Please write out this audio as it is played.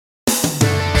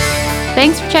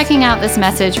Thanks for checking out this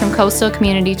message from Coastal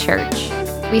Community Church.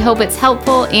 We hope it's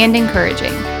helpful and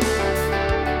encouraging.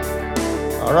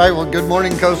 All right, well, good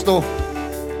morning, Coastal.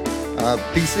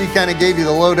 PC kind of gave you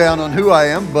the lowdown on who I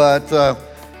am, but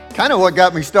kind of what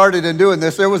got me started in doing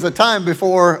this. There was a time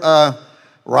before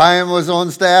Ryan was on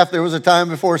staff. There was a time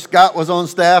before Scott was on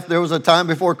staff. There was a time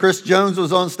before Chris Jones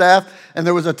was on staff. And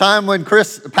there was a time when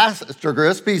Pastor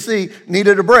Chris, PC,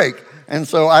 needed a break. And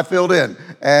so I filled in.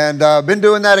 And been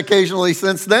doing that occasionally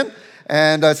since then.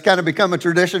 And it's kind of become a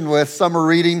tradition with summer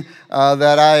reading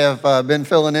that I have been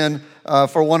filling in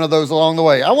for one of those along the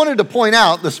way. I wanted to point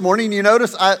out this morning, you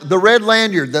notice the red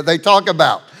lanyard that they talk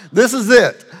about. This is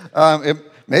it.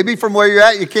 Maybe from where you're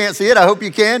at, you can't see it. I hope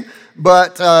you can.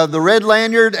 But the red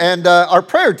lanyard and our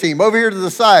prayer team over here to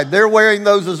the side, they're wearing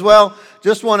those as well.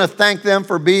 Just want to thank them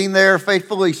for being there,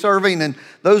 faithfully serving. And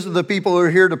those are the people who are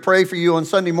here to pray for you on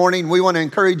Sunday morning. We want to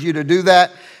encourage you to do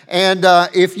that. And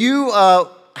if you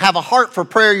have a heart for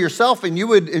prayer yourself and you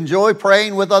would enjoy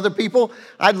praying with other people,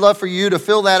 I'd love for you to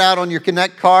fill that out on your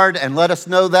Connect card and let us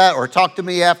know that, or talk to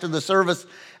me after the service.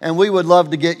 And we would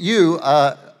love to get you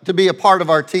to be a part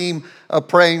of our team of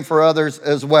praying for others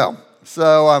as well.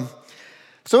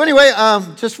 So anyway,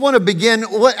 just want to begin.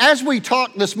 As we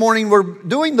talk this morning, we're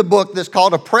doing the book that's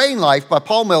called A Praying Life by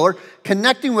Paul Miller,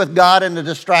 Connecting with God in a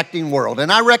Distracting World.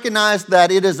 And I recognize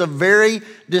that it is a very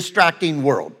distracting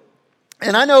world.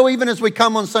 And I know even as we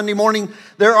come on Sunday morning,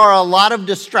 there are a lot of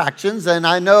distractions, and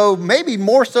I know maybe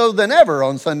more so than ever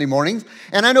on Sunday mornings.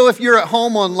 And I know if you're at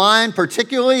home online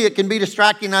particularly, it can be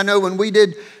distracting. I know when we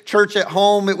did church at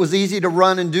home, it was easy to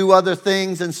run and do other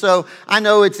things. And so I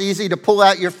know it's easy to pull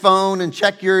out your phone and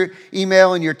check your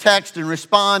email and your text and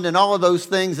respond and all of those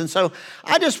things. And so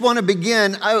I just want to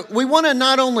begin. We want to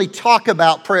not only talk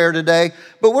about prayer today,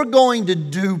 but we're going to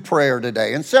do prayer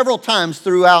today and several times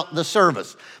throughout the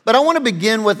service. But I want to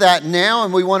begin with that now,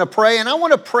 and we want to pray, and I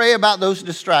want to pray about those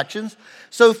distractions.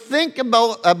 So think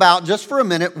about just for a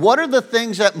minute, what are the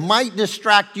things that might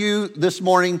distract you this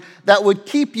morning that would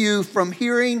keep you from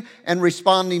hearing and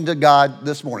responding to God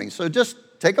this morning? So just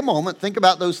take a moment, think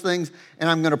about those things, and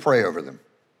I'm going to pray over them.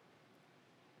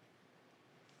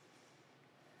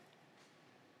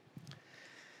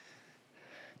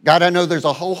 God, I know there's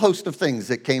a whole host of things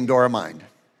that came to our mind.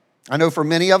 I know for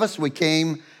many of us, we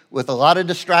came with a lot of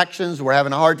distractions. We're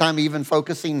having a hard time even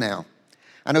focusing now.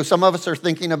 I know some of us are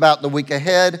thinking about the week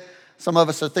ahead. Some of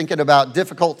us are thinking about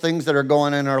difficult things that are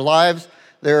going in our lives.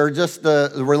 There are just the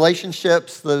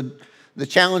relationships, the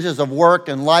challenges of work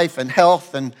and life and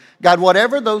health. And God,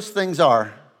 whatever those things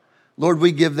are, Lord,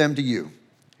 we give them to you.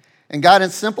 And God, in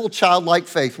simple childlike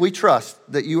faith, we trust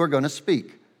that you are going to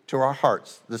speak to our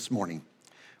hearts this morning.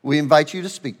 We invite you to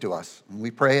speak to us, and we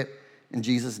pray it in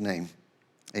Jesus' name.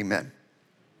 Amen.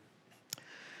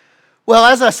 Well,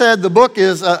 as I said, the book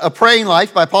is A Praying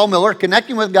Life by Paul Miller,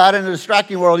 Connecting with God in a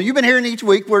Distracting World. You've been hearing each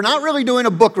week. We're not really doing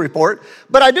a book report,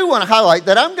 but I do want to highlight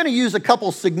that I'm going to use a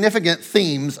couple significant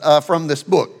themes from this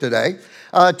book today.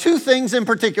 Two things in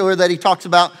particular that he talks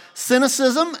about: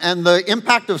 cynicism and the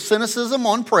impact of cynicism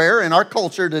on prayer in our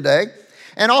culture today.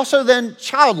 And also then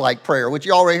childlike prayer, which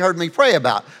you already heard me pray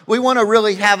about. We want to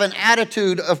really have an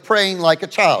attitude of praying like a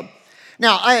child.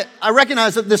 Now, I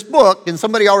recognize that this book, and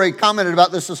somebody already commented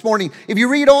about this morning, if you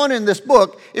read on in this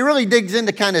book, it really digs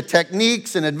into kind of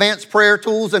techniques and advanced prayer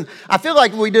tools. And I feel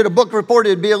like if we did a book report,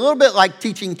 it'd be a little bit like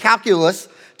teaching calculus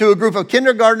to a group of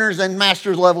kindergartners and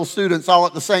master's level students all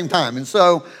at the same time. And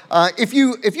so if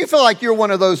you feel like you're one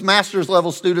of those master's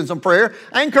level students in prayer,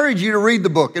 I encourage you to read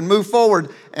the book and move forward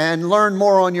and learn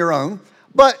more on your own.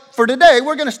 But for today,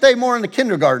 we're going to stay more on the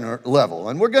kindergartner level,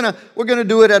 and we're going to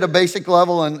do it at a basic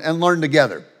level and learn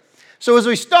together. So as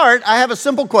we start, I have a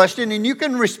simple question, and you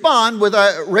can respond with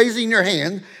raising your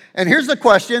hand. And here's the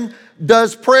question: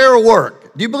 does prayer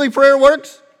work? Do you believe prayer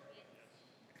works?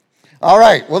 All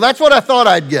right, well, that's what I thought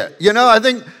I'd get. You know, I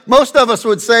think most of us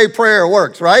would say prayer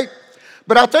works, right?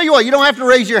 But I'll tell you what, you don't have to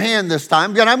raise your hand this time.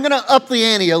 I'm going to up the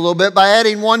ante a little bit by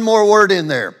adding one more word in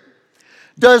there.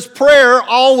 Does prayer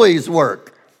always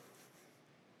work?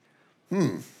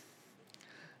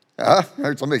 I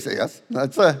heard somebody say yes.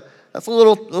 That's a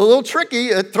little tricky.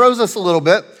 It throws us a little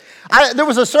bit. There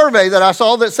was a survey that I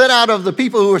saw that said out of the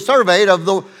people who were surveyed, of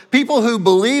the people who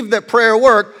believed that prayer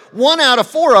worked, 1 out of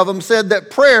 4 of them said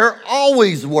that prayer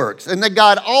always works and that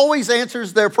God always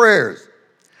answers their prayers.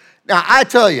 Now, I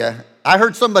tell you, I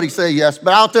heard somebody say yes,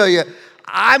 but I'll tell you,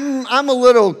 I'm a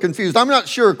little confused. I'm not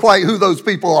sure quite who those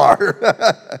people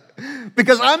are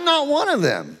because I'm not one of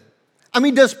them. I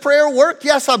mean, does prayer work?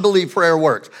 Yes, I believe prayer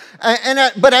works.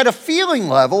 But at a feeling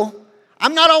level,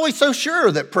 I'm not always so sure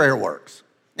that prayer works.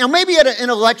 Now, maybe at an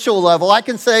intellectual level, I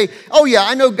can say, oh yeah,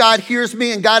 I know God hears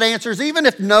me and God answers, even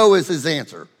if no is his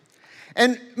answer.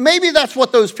 And maybe that's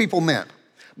what those people meant.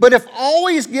 But if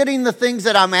always getting the things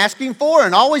that I'm asking for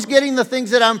and always getting the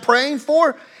things that I'm praying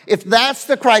for, if that's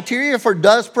the criteria for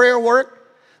does prayer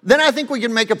work, then I think we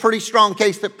can make a pretty strong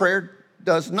case that prayer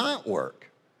does not work.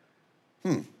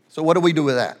 So what do we do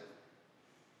with that?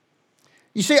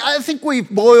 You see, I think we've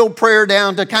boiled prayer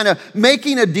down to kind of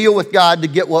making a deal with God to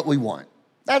get what we want.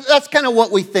 That's kind of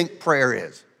what we think prayer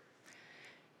is.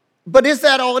 But is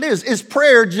that all it is? Is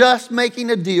prayer just making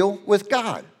a deal with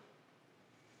God?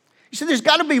 You see, there's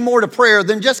got to be more to prayer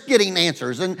than just getting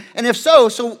answers. And if so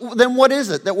then what is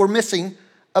it that we're missing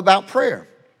about prayer?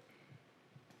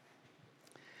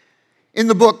 In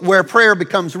the book Where Prayer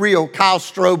Becomes Real, Kyle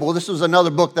Strobel, this was another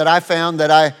book that I found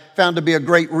to be a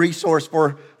great resource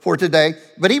for today.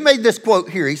 But he made this quote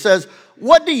here. He says,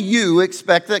 "What do you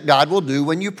expect that God will do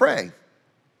when you pray?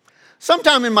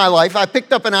 Sometime in my life, I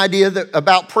picked up an idea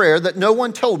about prayer that no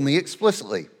one told me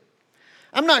explicitly.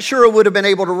 I'm not sure I would have been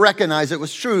able to recognize it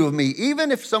was true of me,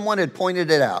 even if someone had pointed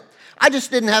it out. I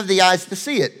just didn't have the eyes to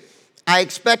see it. I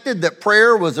expected that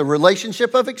prayer was a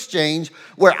relationship of exchange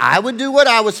where I would do what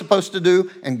I was supposed to do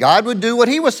and God would do what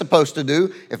he was supposed to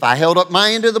do. If I held up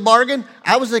my end of the bargain,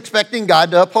 I was expecting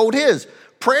God to uphold his.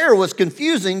 Prayer was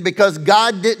confusing because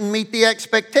God didn't meet the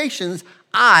expectations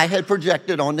I had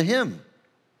projected onto him."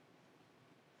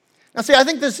 Now see, I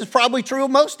think this is probably true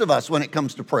of most of us when it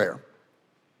comes to prayer.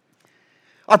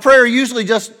 Our prayer usually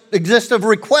just exists of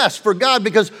requests for God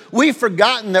because we've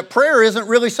forgotten that prayer isn't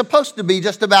really supposed to be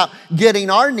just about getting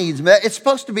our needs met. It's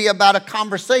supposed to be about a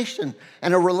conversation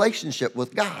and a relationship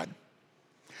with God.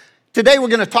 Today we're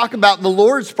going to talk about the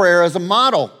Lord's Prayer as a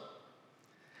model.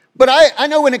 But I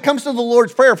know when it comes to the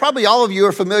Lord's Prayer, probably all of you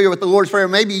are familiar with the Lord's Prayer.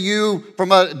 Maybe you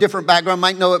from a different background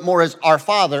might know it more as Our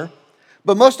Father.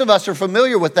 But most of us are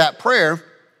familiar with that prayer.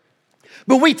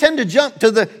 But we tend to jump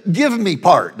to the give me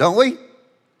part, don't we?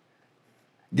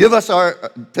 Give us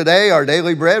today our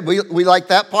daily bread. We like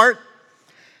that part.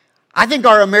 I think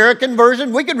our American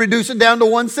version, we could reduce it down to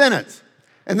one sentence.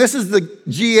 And this is the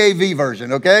GAV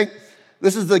version, okay?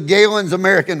 This is the Galen's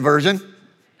American version.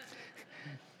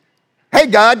 Hey,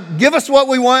 God, give us what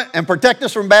we want and protect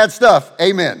us from bad stuff.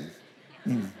 Amen.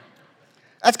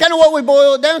 That's kind of what we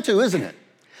boil it down to, isn't it?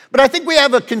 But I think we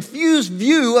have a confused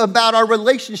view about our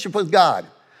relationship with God.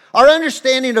 Our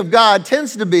understanding of God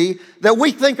tends to be that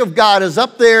we think of God as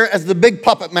up there as the big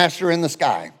puppet master in the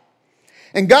sky.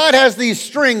 And God has these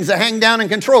strings that hang down and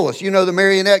control us. You know, the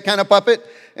marionette kind of puppet.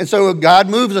 And so God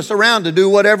moves us around to do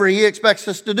whatever he expects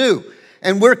us to do.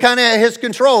 And we're kind of at his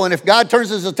control. And if God turns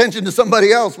his attention to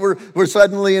somebody else, we're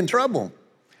suddenly in trouble.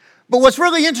 But what's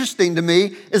really interesting to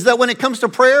me is that when it comes to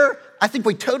prayer, I think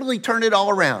we totally turn it all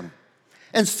around.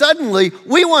 And suddenly,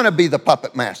 we want to be the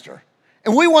puppet master.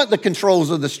 And we want the controls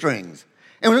of the strings.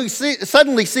 And we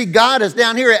suddenly see God is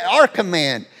down here at our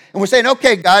command. And we're saying,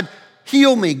 okay, God,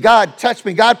 heal me. God, touch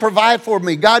me. God, provide for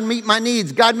me. God, meet my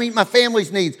needs. God, meet my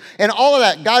family's needs. And all of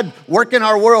that. God, work in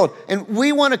our world. And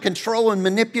we want to control and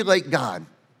manipulate God.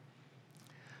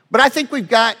 But I think we've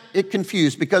got it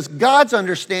confused because God's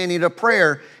understanding of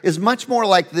prayer is much more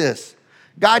like this.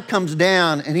 God comes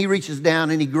down and he reaches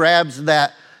down and he grabs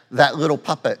that little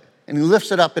puppet and he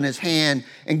lifts it up in his hand,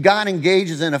 and God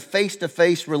engages in a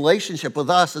face-to-face relationship with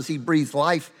us as he breathes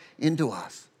life into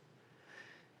us.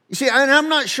 You see, and I'm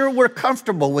not sure we're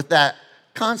comfortable with that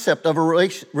concept of a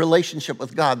relationship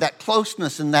with God, that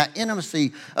closeness and that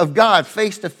intimacy of God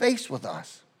face-to-face with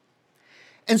us.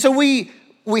 And so we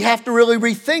have to really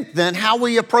rethink then how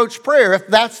we approach prayer if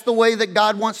that's the way that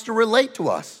God wants to relate to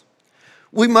us.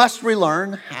 We must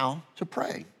relearn how to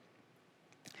pray.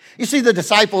 You see, the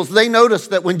disciples, they noticed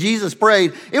that when Jesus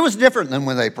prayed, it was different than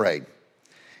when they prayed.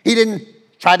 He didn't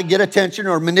try to get attention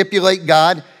or manipulate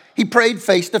God. He prayed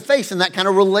face to face in that kind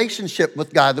of relationship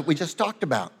with God that we just talked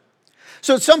about.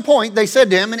 So at some point, they said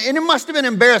to him, and it must have been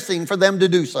embarrassing for them to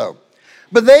do so,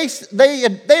 but they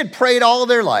had prayed all of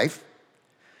their life,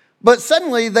 but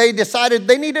suddenly they decided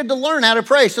they needed to learn how to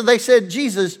pray. So they said,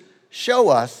 Jesus, show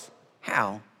us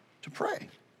how to pray.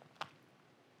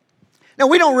 Now,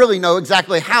 we don't really know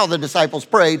exactly how the disciples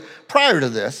prayed prior to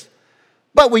this,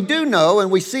 but we do know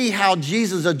and we see how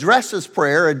Jesus addresses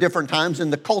prayer at different times in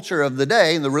the culture of the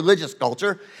day, in the religious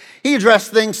culture. He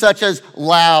addressed things such as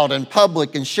loud and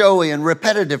public and showy and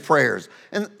repetitive prayers,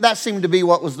 and that seemed to be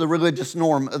what was the religious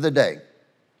norm of the day.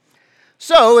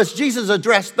 So, as Jesus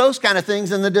addressed those kind of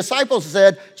things and the disciples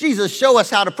said, Jesus, show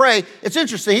us how to pray, it's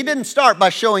interesting. He didn't start by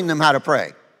showing them how to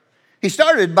pray. He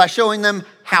started by showing them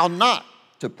how not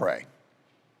to pray.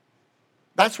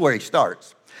 That's where he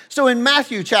starts. So in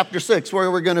Matthew chapter 6,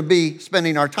 where we're going to be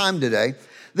spending our time today,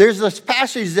 there's this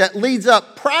passage that leads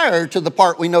up prior to the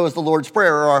part we know as the Lord's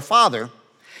Prayer, or Our Father.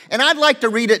 And I'd like to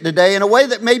read it today in a way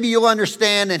that maybe you'll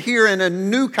understand and hear in a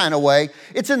new kind of way.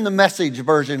 It's in the Message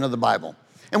version of the Bible.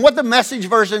 And what the Message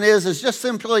version is just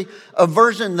simply a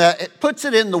version that it puts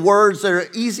it in the words that are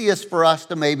easiest for us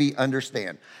to maybe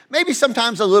understand. Maybe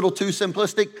sometimes a little too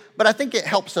simplistic, but I think it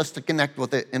helps us to connect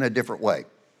with it in a different way.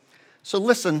 So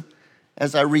listen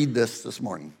as I read this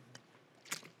morning.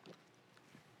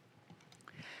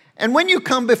 And when you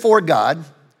come before God,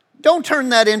 don't turn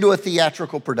that into a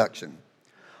theatrical production.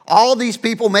 All these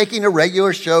people making a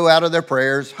regular show out of their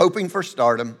prayers, hoping for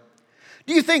stardom.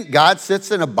 Do you think God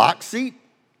sits in a box seat?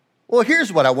 Well,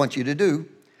 here's what I want you to do.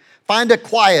 Find a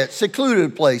quiet,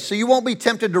 secluded place so you won't be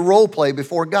tempted to role play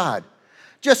before God.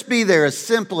 Just be there as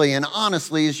simply and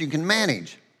honestly as you can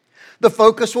manage. The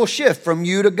focus will shift from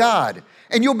you to God,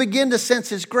 and you'll begin to sense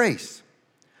His grace.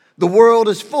 The world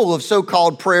is full of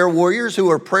so-called prayer warriors who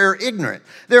are prayer ignorant.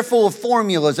 They're full of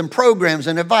formulas and programs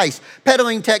and advice,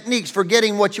 peddling techniques for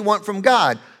getting what you want from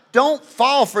God. Don't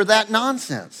fall for that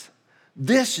nonsense.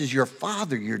 This is your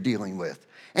Father you're dealing with,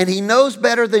 and He knows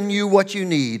better than you what you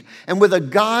need. And with a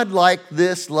God like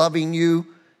this loving you,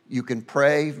 you can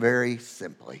pray very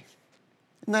simply.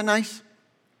 Isn't that nice?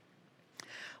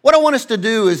 What I want us to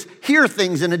do is hear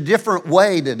things in a different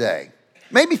way today.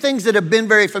 Maybe things that have been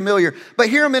very familiar, but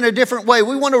hear them in a different way.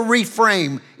 We want to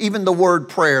reframe even the word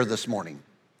prayer this morning.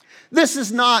 This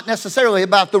is not necessarily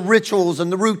about the rituals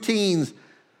and the routines,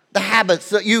 the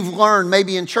habits that you've learned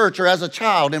maybe in church or as a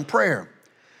child in prayer.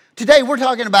 Today, we're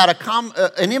talking about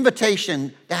an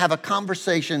invitation to have a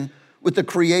conversation with the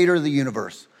Creator of the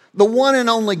universe, the one and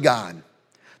only God,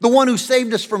 the one who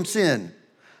saved us from sin,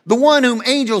 the one whom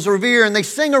angels revere and they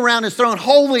sing around His throne,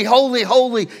 holy, holy,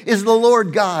 holy is the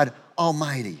Lord God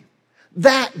Almighty.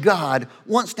 That God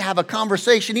wants to have a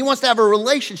conversation. He wants to have a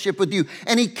relationship with you,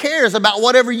 and He cares about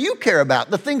whatever you care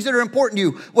about, the things that are important to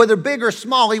you, whether big or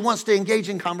small. He wants to engage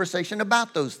in conversation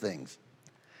about those things.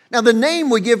 Now, the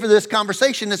name we give for this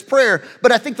conversation is prayer,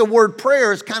 but I think the word prayer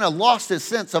has kind of lost its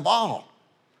sense of awe,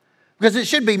 because it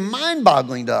should be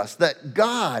mind-boggling to us that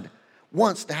God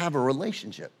wants to have a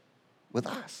relationship with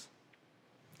us.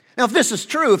 Now, if this is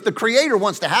true, if the Creator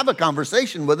wants to have a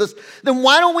conversation with us, then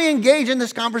why don't we engage in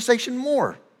this conversation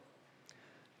more?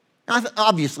 Now,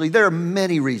 obviously, there are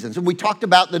many reasons, and we talked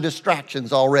about the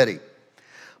distractions already.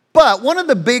 But one of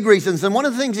the big reasons, and one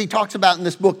of the things he talks about in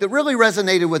this book that really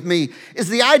resonated with me, is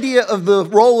the idea of the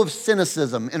role of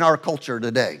cynicism in our culture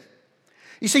today.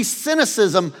 You see,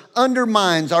 cynicism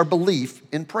undermines our belief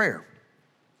in prayer.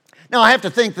 Now, I have to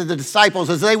think that the disciples,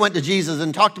 as they went to Jesus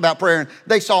and talked about prayer, and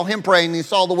they saw Him praying, and they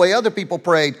saw the way other people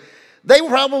prayed, they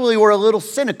probably were a little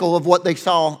cynical of what they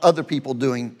saw other people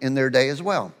doing in their day as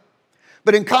well.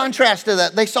 But in contrast to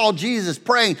that, they saw Jesus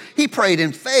praying. He prayed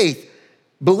in faith,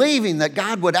 believing that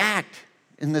God would act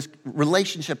in this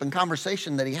relationship and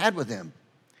conversation that He had with Him.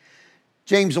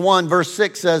 James 1 verse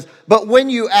 6 says, "But when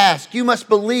you ask, you must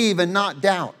believe and not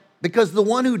doubt. Because the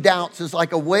one who doubts is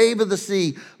like a wave of the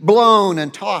sea, blown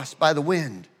and tossed by the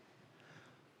wind."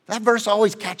 That verse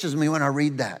always catches me when I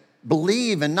read that.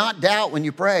 Believe and not doubt when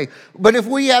you pray. But if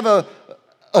we have a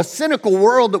cynical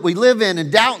world that we live in,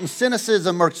 and doubt and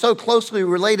cynicism are so closely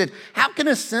related, how can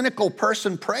a cynical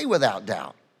person pray without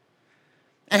doubt?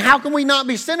 And how can we not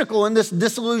be cynical in this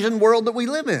disillusioned world that we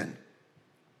live in?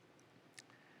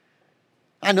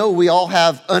 I know we all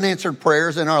have unanswered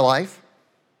prayers in our life.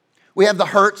 We have the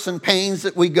hurts and pains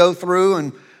that we go through,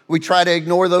 and we try to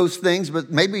ignore those things,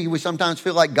 but maybe we sometimes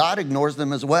feel like God ignores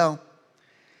them as well.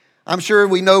 I'm sure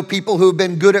we know people who've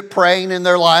been good at praying in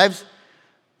their lives,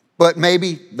 but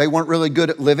maybe they weren't really good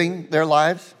at living their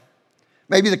lives.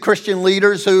 Maybe the Christian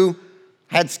leaders who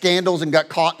had scandals and got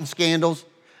caught in scandals.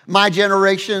 My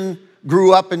generation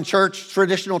grew up in church,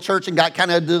 traditional church, and got kind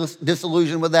of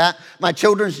disillusioned with that. My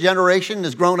children's generation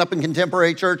has grown up in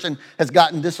contemporary church and has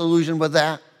gotten disillusioned with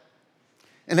that.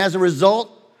 And as a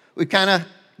result, we've kind of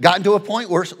gotten to a point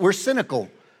where we're cynical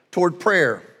toward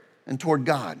prayer and toward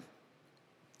God.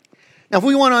 Now, if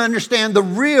we want to understand the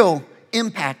real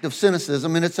impact of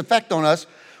cynicism and its effect on us,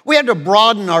 we have to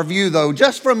broaden our view, though,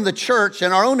 just from the church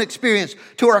and our own experience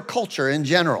to our culture in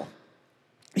general.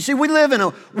 You see, we live in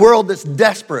a world that's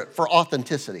desperate for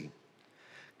authenticity.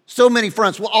 So many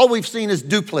fronts. Well, all we've seen is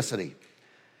duplicity.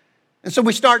 And so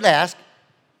we start to ask,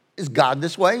 is God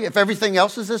this way? If everything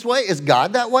else is this way, is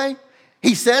God that way?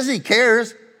 He says He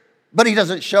cares, but He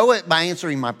doesn't show it by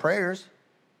answering my prayers.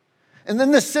 And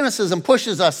then this cynicism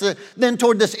pushes us then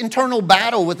toward this internal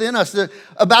battle within us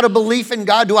about a belief in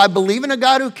God. Do I believe in a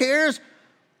God who cares?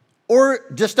 or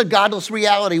just a godless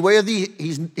reality where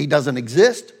he doesn't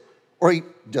exist or he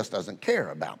just doesn't care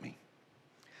about me.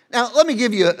 Now, let me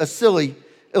give you a silly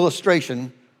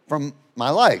illustration from my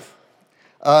life.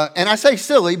 And I say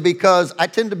silly because I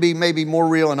tend to be maybe more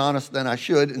real and honest than I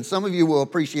should, and some of you will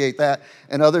appreciate that,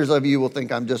 and others of you will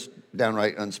think I'm just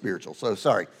downright unspiritual, so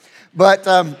sorry. But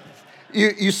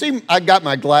you see, I got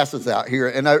my glasses out here,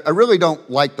 and I really don't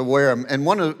like to wear them, and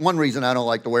one reason I don't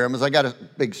like to wear them is I got a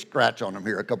big scratch on them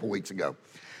here a couple weeks ago.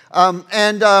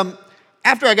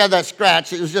 After I got that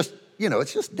scratch, it was just,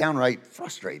 it's just downright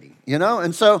frustrating,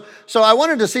 And so I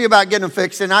wanted to see about getting them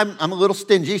fixed, and I'm a little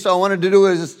stingy, so I wanted to do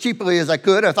it as cheaply as I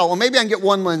could. I thought, well, maybe I can get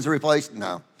one lens replaced.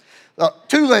 No.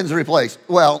 2 lenses replaced.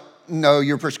 Well, no,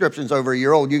 your prescription's over a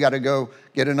year old. You got to go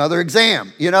get another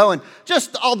exam, and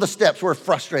just all the steps were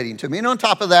frustrating to me. And on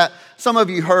top of that, some of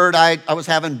you heard I was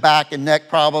having back and neck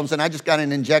problems, and I just got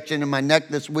an injection in my neck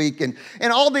this week, and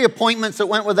all the appointments that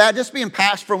went with that, just being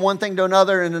passed from one thing to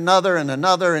another and another and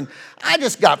another, and I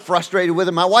just got frustrated with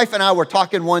it. My wife and I were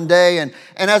talking one day, and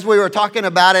as we were talking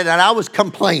about it, and I was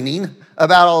complaining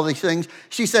about all these things,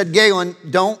 she said, Galen,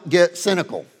 don't get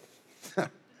cynical.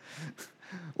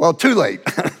 Well, too late.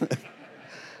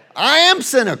 I am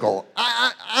cynical.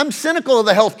 I'm cynical of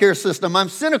the healthcare system. I'm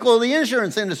cynical of the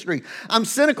insurance industry. I'm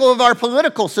cynical of our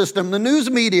political system, the news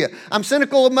media. I'm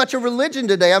cynical of much of religion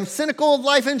today. I'm cynical of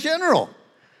life in general.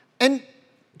 And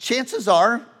chances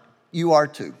are you are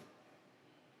too.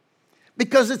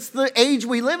 Because it's the age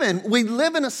we live in. We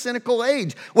live in a cynical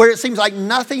age where it seems like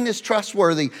nothing is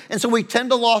trustworthy. And so we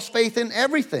tend to lose faith in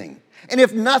everything. And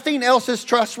if nothing else is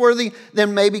trustworthy,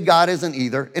 then maybe God isn't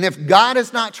either. And if God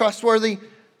is not trustworthy,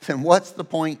 then what's the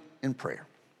point in prayer?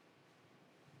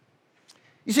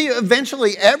 You see,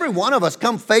 eventually every one of us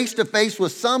come face to face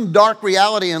with some dark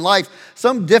reality in life,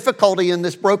 some difficulty in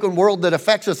this broken world that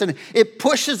affects us, and it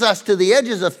pushes us to the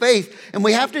edges of faith, and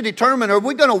we have to determine, are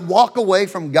we going to walk away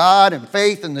from God and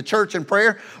faith and the church and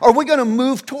prayer, or are we going to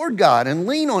move toward God and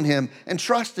lean on Him and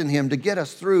trust in Him to get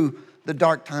us through the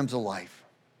dark times of life?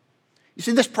 You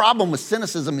see, this problem with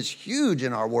cynicism is huge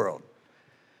in our world.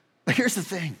 But here's the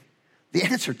thing. The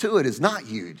answer to it is not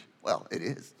huge. Well, it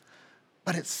is.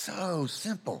 But it's so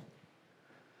simple.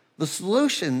 The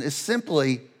solution is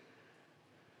simply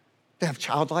to have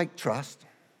childlike trust,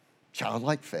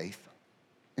 childlike faith,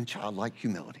 and childlike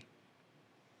humility.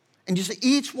 And you see,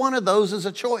 each one of those is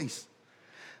a choice.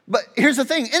 But here's the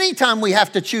thing. Anytime we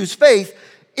have to choose faith,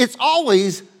 it's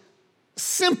always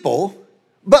simple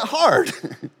but hard.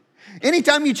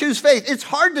 Anytime you choose faith, it's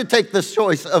hard to take this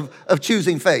choice of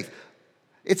choosing faith.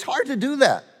 It's hard to do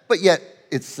that, but yet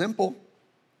it's simple.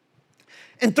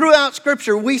 And throughout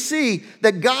Scripture, we see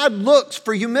that God looks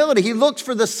for humility. He looks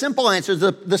for the simple answers,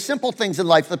 the simple things in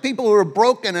life, the people who are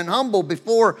broken and humble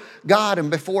before God and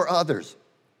before others.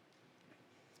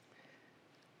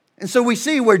 And so we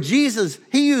see where Jesus,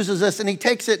 He uses this and He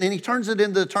takes it and He turns it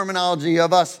into the terminology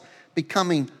of us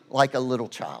becoming like a little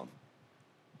child.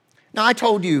 Now, I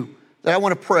told you that I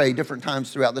want to pray different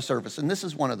times throughout the service, and this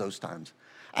is one of those times.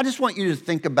 I just want you to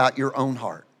think about your own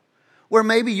heart, where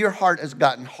maybe your heart has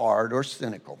gotten hard or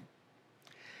cynical.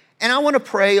 And I want to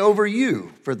pray over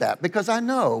you for that, because I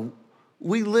know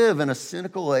we live in a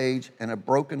cynical age and a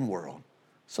broken world.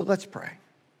 So let's pray.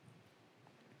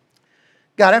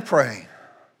 God, I pray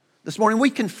this morning we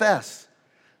confess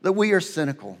that we are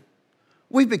cynical.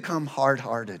 We've become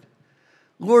hard-hearted.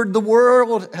 Lord, the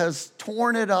world has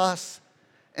torn at us,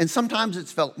 and sometimes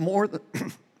it's felt more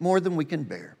than we can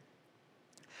bear.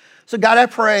 So God, I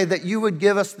pray that you would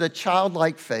give us the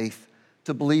childlike faith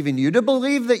to believe in you, to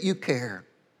believe that you care,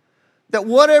 that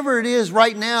whatever it is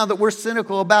right now that we're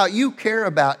cynical about, you care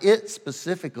about it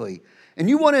specifically. And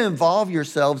you want to involve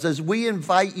yourselves as we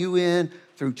invite you in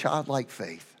through childlike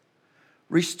faith.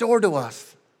 Restore to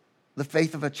us the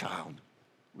faith of a child.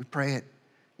 We pray it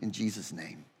in Jesus'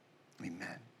 name.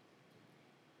 Amen.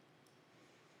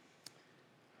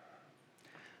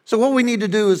 So what we need to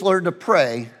do is learn to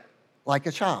pray like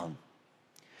a child.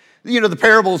 You know, the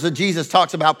parables that Jesus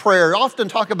talks about prayer often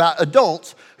talk about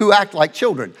adults who act like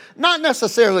children. Not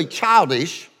necessarily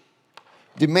childish,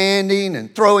 demanding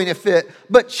and throwing a fit,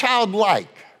 but childlike.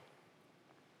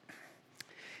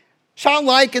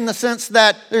 Childlike in the sense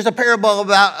that there's a parable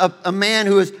about a man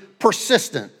who is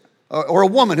persistent, or a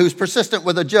woman who's persistent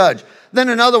with a judge. Then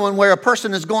another one where a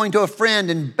person is going to a friend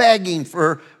and begging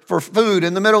for food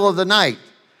in the middle of the night.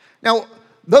 Now,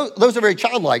 those are very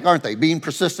childlike, aren't they? Being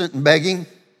persistent and begging.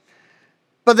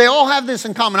 But they all have this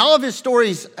in common. All of his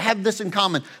stories have this in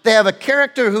common. They have a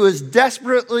character who is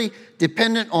desperately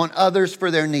dependent on others for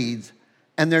their needs,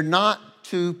 and they're not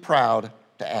too proud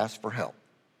to ask for help.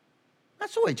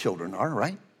 That's the way children are,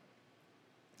 right?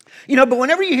 But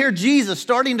whenever you hear Jesus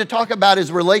starting to talk about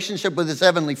his relationship with his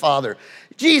heavenly Father,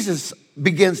 Jesus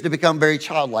begins to become very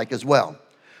childlike as well.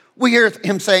 We hear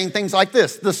him saying things like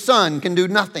this: the Son can do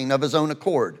nothing of his own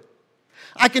accord.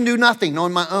 I can do nothing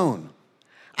on my own.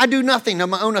 I do nothing of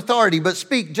my own authority, but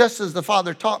speak just as the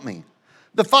Father taught me.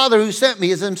 The Father who sent me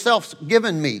has himself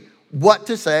given me what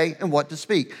to say and what to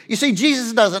speak. You see,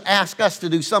 Jesus doesn't ask us to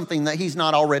do something that he's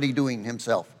not already doing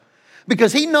himself,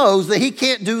 because he knows that he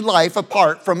can't do life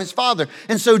apart from his Father.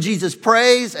 And so Jesus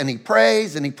prays and he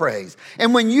prays and he prays.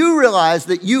 And when you realize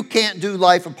that you can't do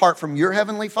life apart from your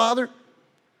heavenly Father,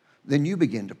 then you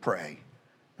begin to pray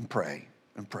and pray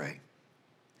and pray.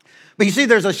 But you see,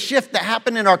 there's a shift that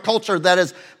happened in our culture that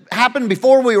has happened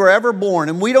before we were ever born,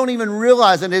 and we don't even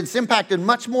realize it. It's impacted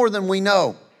much more than we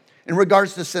know in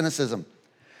regards to cynicism.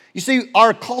 You see,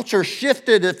 our culture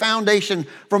shifted the foundation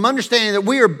from understanding that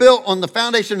we are built on the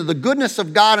foundation of the goodness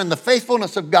of God and the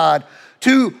faithfulness of God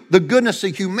to the goodness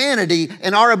of humanity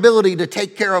and our ability to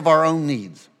take care of our own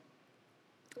needs.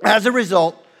 As a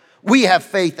result, we have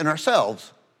faith in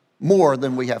ourselves more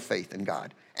than we have faith in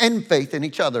God, and faith in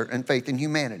each other, and faith in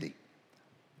humanity.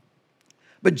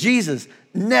 But Jesus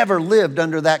never lived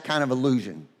under that kind of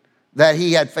illusion that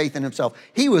he had faith in himself.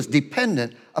 He was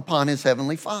dependent upon his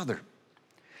heavenly Father.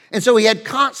 And so he had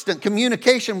constant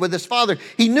communication with his Father.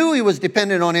 He knew he was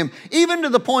dependent on him, even to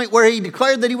the point where he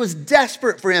declared that he was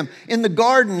desperate for him. In the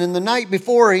garden, in the night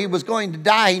before he was going to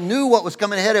die, he knew what was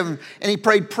coming ahead of him, and he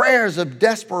prayed prayers of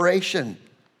desperation,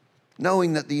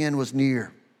 knowing that the end was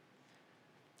near.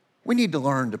 We need to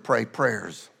learn to pray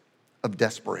prayers of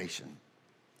desperation.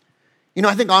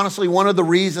 I think honestly, one of the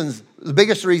reasons, the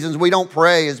biggest reasons we don't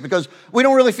pray is because we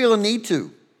don't really feel a need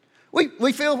to.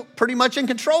 We feel pretty much in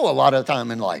control a lot of the time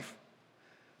in life.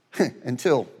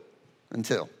 until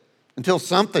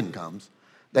something comes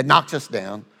that knocks us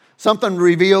down. Something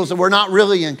reveals that we're not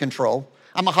really in control.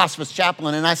 I'm a hospice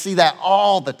chaplain, and I see that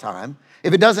all the time.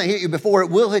 If it doesn't hit you before,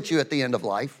 it will hit you at the end of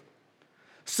life.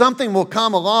 Something will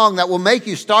come along that will make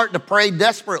you start to pray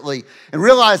desperately and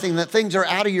realizing that things are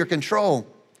out of your control.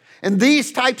 And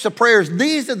these types of prayers,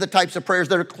 these are the types of prayers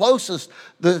that are closest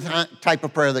to the type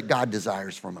of prayer that God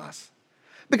desires from us.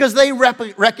 Because they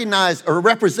recognize or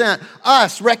represent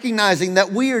us recognizing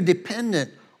that we are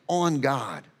dependent on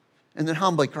God and then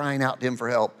humbly crying out to him for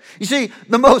help. You see,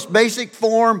 the most basic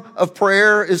form of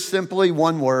prayer is simply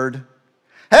one word: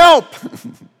 help.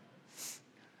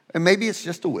 And maybe it's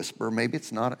just a whisper. Maybe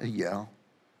it's not a yell.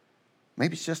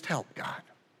 Maybe it's just help, God.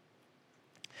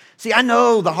 See, I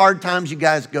know the hard times you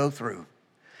guys go through.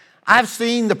 I've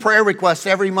seen the prayer requests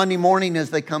every Monday morning as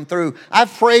they come through.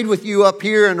 I've prayed with you up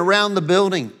here and around the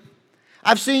building.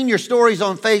 I've seen your stories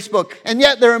on Facebook, and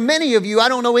yet there are many of you I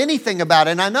don't know anything about,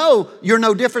 and I know you're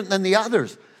no different than the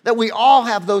others, that we all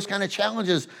have those kind of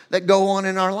challenges that go on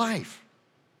in our life.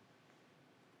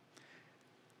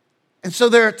 And so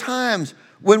there are times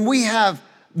when we have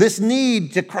this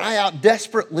need to cry out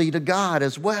desperately to God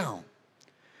as well.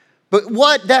 But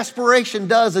what desperation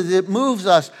does is it moves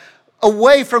us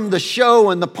away from the show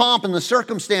and the pomp and the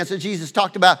circumstance that Jesus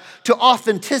talked about to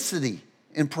authenticity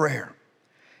in prayer.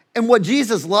 And what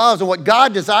Jesus loves and what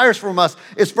God desires from us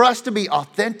is for us to be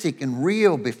authentic and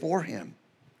real before him.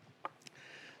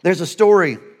 There's a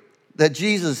story that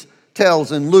Jesus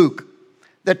tells in Luke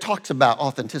that talks about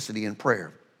authenticity in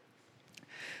prayer.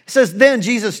 It says, then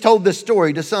Jesus told this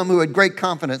story to some who had great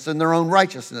confidence in their own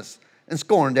righteousness and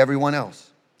scorned everyone else.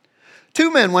 2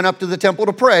 men went up to the temple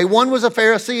to pray. One was a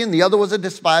Pharisee and the other was a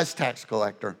despised tax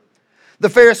collector. The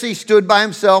Pharisee stood by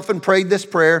himself and prayed this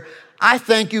prayer: I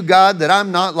thank you, God, that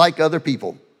I'm not like other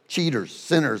people, cheaters,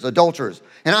 sinners, adulterers,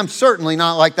 and I'm certainly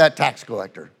not like that tax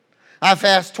collector. I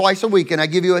fast twice a week and I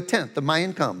give you 1/10 of my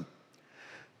income.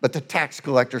 But the tax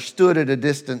collector stood at a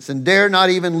distance and dared not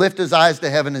even lift his eyes to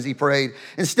heaven as he prayed.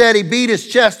 Instead, he beat his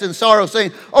chest in sorrow,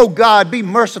 saying, Oh God, be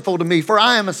merciful to me, for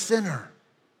I am a sinner.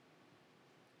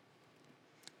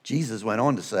 Jesus went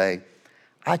on to say,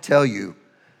 I tell you,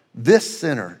 this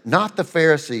sinner, not the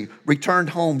Pharisee, returned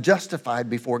home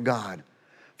justified before God.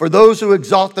 For those who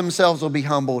exalt themselves will be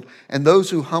humbled, and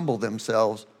those who humble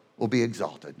themselves will be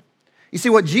exalted. You see,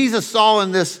 what Jesus saw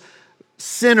in this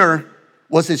sinner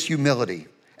was his humility.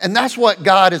 And that's what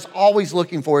God is always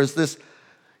looking for, is this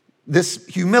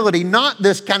humility, not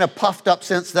this kind of puffed up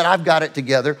sense that I've got it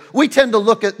together. We tend to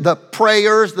look at the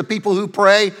prayers, the people who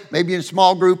pray, maybe in a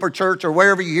small group or church or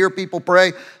wherever you hear people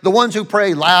pray, the ones who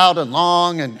pray loud and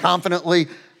long and confidently,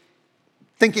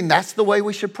 thinking that's the way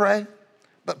we should pray.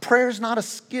 But prayer is not a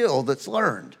skill that's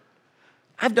learned.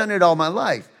 I've done it all my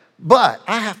life, but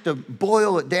I have to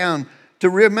boil it down to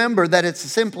remember that it's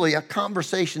simply a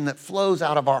conversation that flows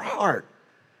out of our heart,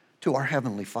 to our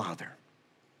Heavenly Father.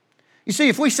 You see,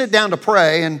 if we sit down to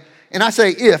pray, and I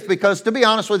say if, because to be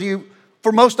honest with you,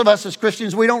 for most of us as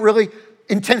Christians, we don't really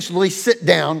intentionally sit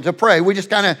down to pray. We just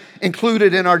kind of include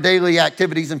it in our daily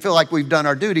activities and feel like we've done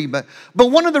our duty. But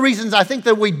one of the reasons I think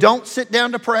that we don't sit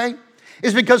down to pray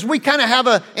is because we kind of have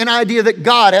an idea that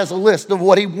God has a list of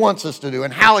what he wants us to do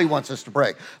and how he wants us to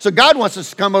pray. So God wants us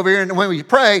to come over here, and when we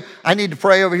pray, I need to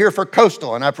pray over here for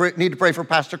Coastal, and I need to pray for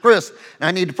Pastor Chris, and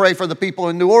I need to pray for the people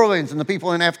in New Orleans and the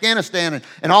people in Afghanistan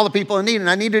and all the people in need, and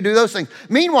I need to do those things.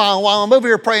 Meanwhile, while I'm over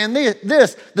here praying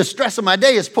this, the stress of my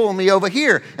day is pulling me over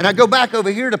here, and I go back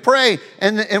over here to pray,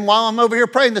 and while I'm over here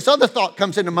praying, this other thought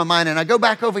comes into my mind, and I go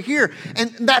back over here, and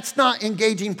that's not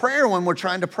engaging prayer when we're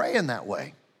trying to pray in that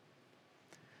way.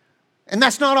 And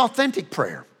that's not authentic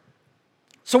prayer.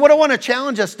 So what I want to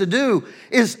challenge us to do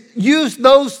is use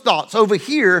those thoughts over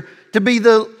here to be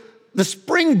the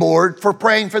springboard for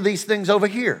praying for these things over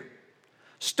here.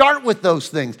 Start with those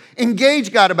things.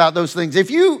 Engage God about those things. If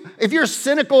you're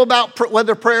cynical about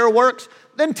whether prayer works,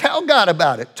 then tell God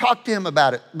about it. Talk to him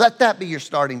about it. Let that be your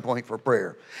starting point for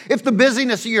prayer. If the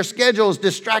busyness of your schedule is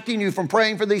distracting you from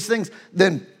praying for these things,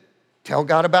 then tell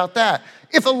God about that.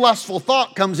 If a lustful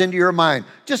thought comes into your mind,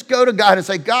 just go to God and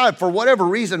say, God, for whatever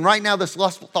reason, right now this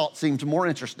lustful thought seems more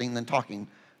interesting than talking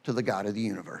to the God of the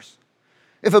universe.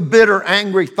 If a bitter,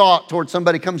 angry thought towards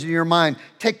somebody comes into your mind,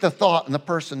 take the thought and the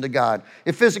person to God.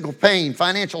 If physical pain,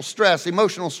 financial stress,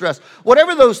 emotional stress,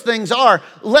 whatever those things are,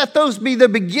 let those be the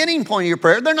beginning point of your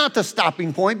prayer. They're not the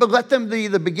stopping point, but let them be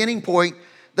the beginning point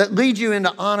that leads you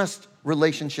into honest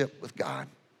relationship with God.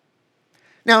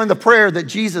 Now, in the prayer that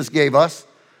Jesus gave us,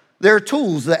 there are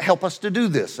tools that help us to do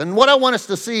this. And what I want us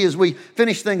to see as we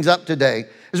finish things up today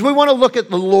is we want to look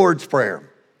at the Lord's Prayer,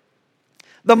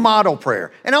 the model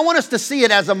prayer. And I want us to see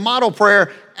it as a model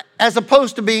prayer as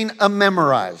opposed to being a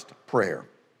memorized prayer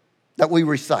that we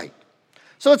recite.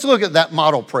 So let's look at that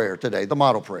model prayer today, the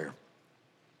model prayer.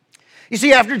 You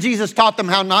see, after Jesus taught them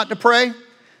how not to pray,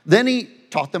 then he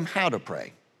taught them how to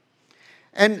pray.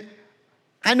 And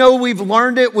I know we've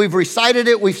learned it, we've recited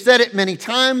it, we've said it many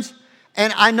times,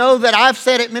 and I know that I've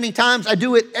said it many times. I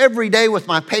do it every day with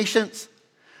my patients,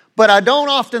 but I don't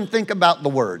often think about the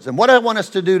words. And what I want us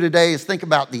to do today is think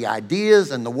about the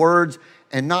ideas and the words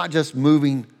and not just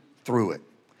moving through it.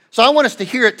 So I want us to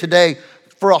hear it today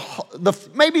for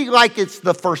maybe like it's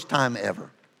the first time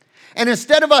ever. And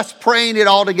instead of us praying it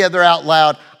all together out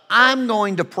loud, I'm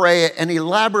going to pray it and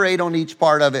elaborate on each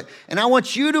part of it. And I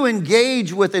want you to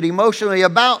engage with it emotionally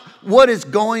about what is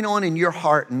going on in your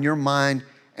heart and your mind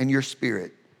and your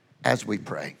spirit as we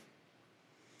pray.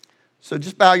 So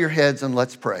just bow your heads and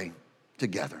let's pray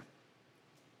together.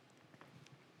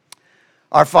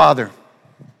 Our Father,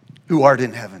 who art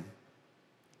in heaven.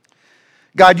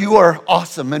 God, you are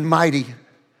awesome and mighty.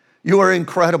 You are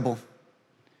incredible.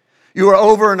 You are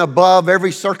over and above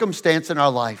every circumstance in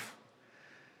our life.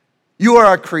 You are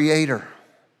our creator.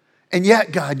 And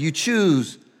yet, God, you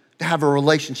choose to have a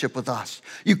relationship with us.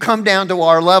 You come down to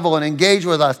our level and engage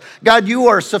with us. God, you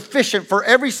are sufficient for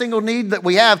every single need that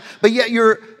we have, but yet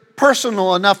you're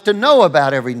personal enough to know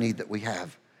about every need that we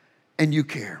have, and you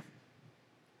care.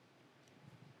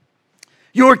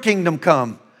 Your kingdom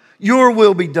come, your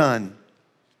will be done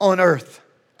on earth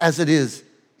as it is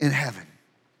in heaven.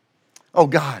 Oh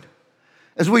God,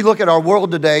 as we look at our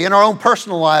world today, in our own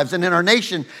personal lives and in our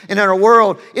nation and in our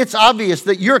world, it's obvious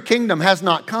that your kingdom has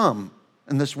not come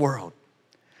in this world.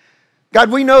 God,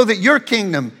 we know that your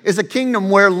kingdom is a kingdom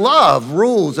where love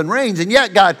rules and reigns. And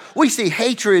yet, God, we see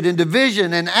hatred and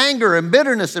division and anger and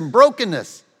bitterness and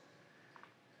brokenness.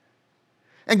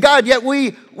 And God, yet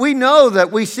we know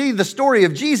that we see the story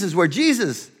of Jesus where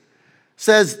Jesus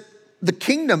says, the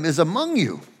kingdom is among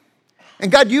you.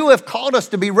 And God, you have called us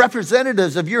to be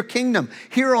representatives of your kingdom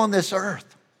here on this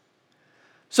earth.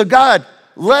 So God,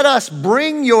 let us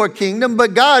bring your kingdom,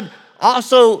 but God,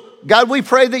 also, God, we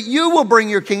pray that you will bring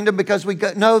your kingdom because we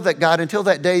know that, God, until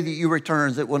that day that you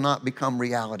returns, it will not become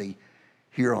reality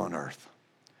here on earth.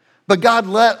 But God,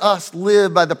 let us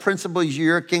live by the principles of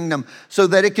your kingdom so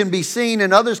that it can be seen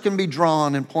and others can be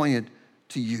drawn and pointed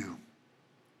to you.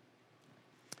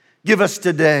 Give us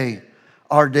today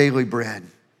our daily bread.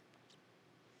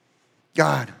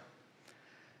 God,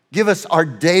 give us our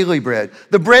daily bread,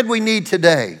 the bread we need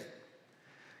today.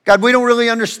 God, we don't really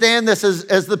understand this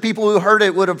as the people who heard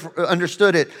it would have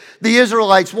understood it. The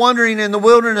Israelites wandering in the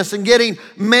wilderness and getting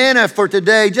manna for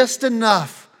today, just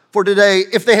enough for today.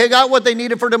 If they had got what they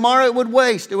needed for tomorrow, it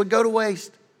would go to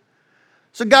waste.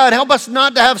 So God, help us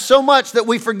not to have so much that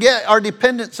we forget our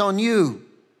dependence on you.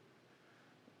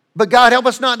 But God, help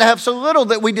us not to have so little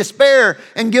that we despair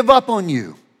and give up on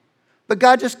you. But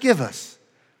God, just give us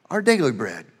our daily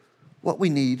bread, what we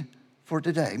need for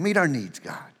today. Meet our needs,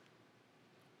 God.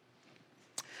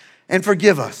 And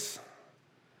forgive us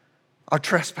our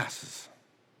trespasses,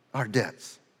 our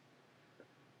debts,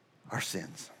 our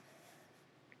sins.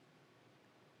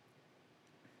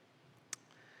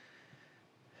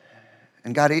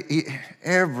 And God,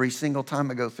 every single time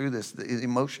I go through this, the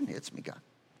emotion hits me, God.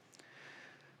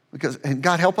 And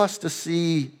God, help us to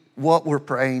see what we're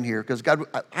praying here. Because God,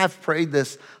 I've prayed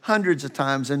this hundreds of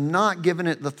times and not given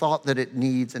it the thought that it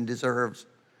needs and deserves.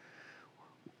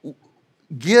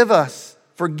 Forgive us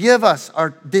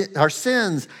our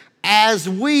sins as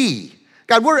we.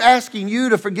 God, we're asking you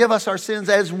to forgive us our sins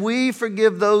as we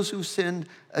forgive those who sinned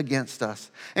against us.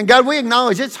 And God, we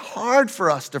acknowledge it's hard for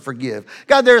us to forgive.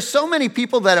 God, there are so many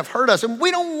people that have hurt us and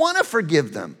we don't want to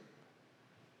forgive them.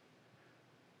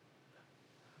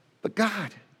 But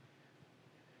God,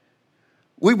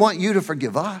 we want you to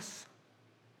forgive us.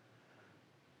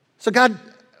 So God,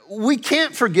 we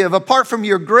can't forgive apart from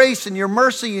your grace and your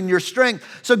mercy and your strength.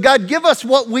 So God, give us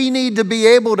what we need to be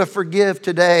able to forgive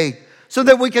today so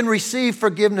that we can receive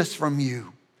forgiveness from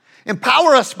you.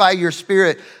 Empower us by your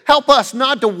Spirit. Help us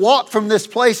not to walk from this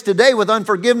place today with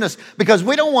unforgiveness, because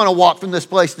we don't want to walk from this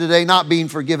place today not being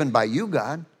forgiven by you,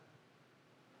 God.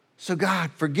 So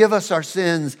God, forgive us our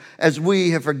sins as we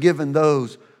have forgiven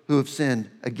those who have sinned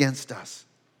against us.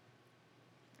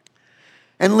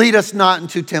 And lead us not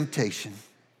into temptation,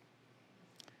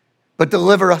 but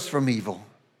deliver us from evil.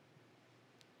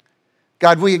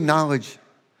 God, we acknowledge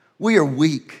we are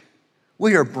weak.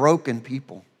 We are broken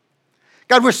people.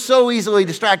 God, we're so easily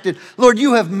distracted. Lord,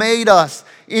 you have made us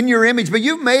in your image, but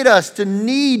you've made us to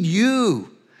need you.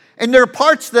 And there are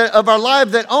parts of our life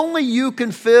that only you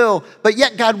can fill, but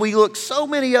yet, God, we look so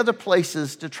many other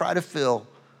places to try to fill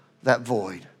that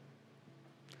void.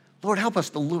 Lord, help us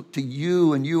to look to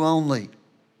you and you only.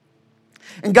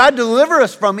 And God, deliver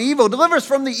us from evil. Deliver us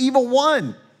from the evil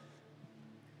one.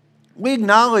 We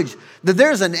acknowledge that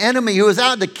there's an enemy who is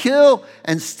out to kill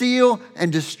and steal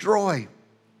and destroy.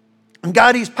 And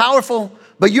God, he's powerful,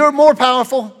 but you're more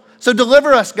powerful. So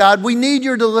deliver us, God. We need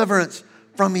your deliverance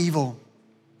from evil.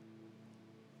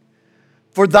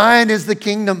 For thine is the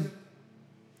kingdom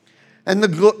and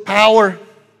the power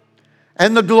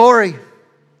and the glory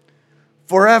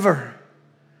forever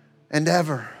and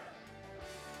ever.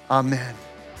 Amen.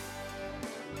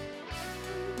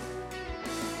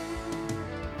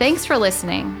 Thanks for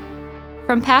listening.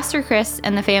 From Pastor Chris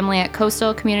and the family at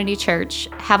Coastal Community Church,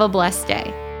 have a blessed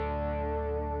day.